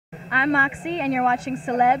I'm Moxie, and you're watching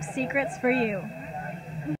Celeb Secrets for You.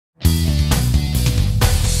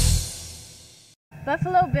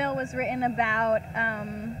 Buffalo Bill was written about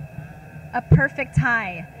a perfect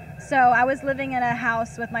high. So I was living in a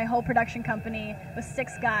house with my whole production company, with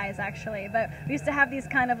 6 guys actually, but we used to have these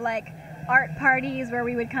kind of like art parties where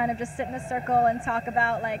we would kind of just sit in a circle and talk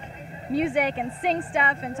about like music and sing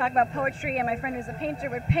stuff and talk about poetry, and my friend who's a painter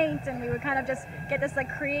would paint, and we would kind of just get this like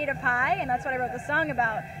creative high, and that's what I wrote the song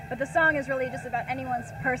about. But the song is really just about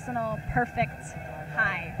anyone's personal perfect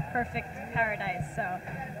high, perfect paradise. So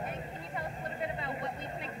And can you tell us a little bit about what we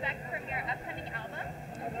can expect from your upcoming album?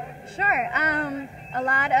 sure, a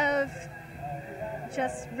lot of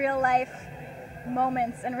just real life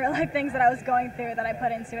moments and real life things that I was going through that I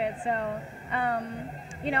put into it. So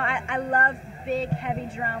you know, I love big heavy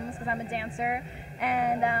drums because I'm a dancer,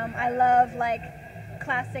 and I love like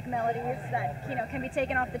classic melodies that, you know, can be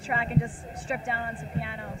taken off the track and just stripped down onto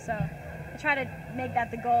piano. So I try to make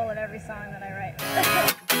that the goal of every song that I write.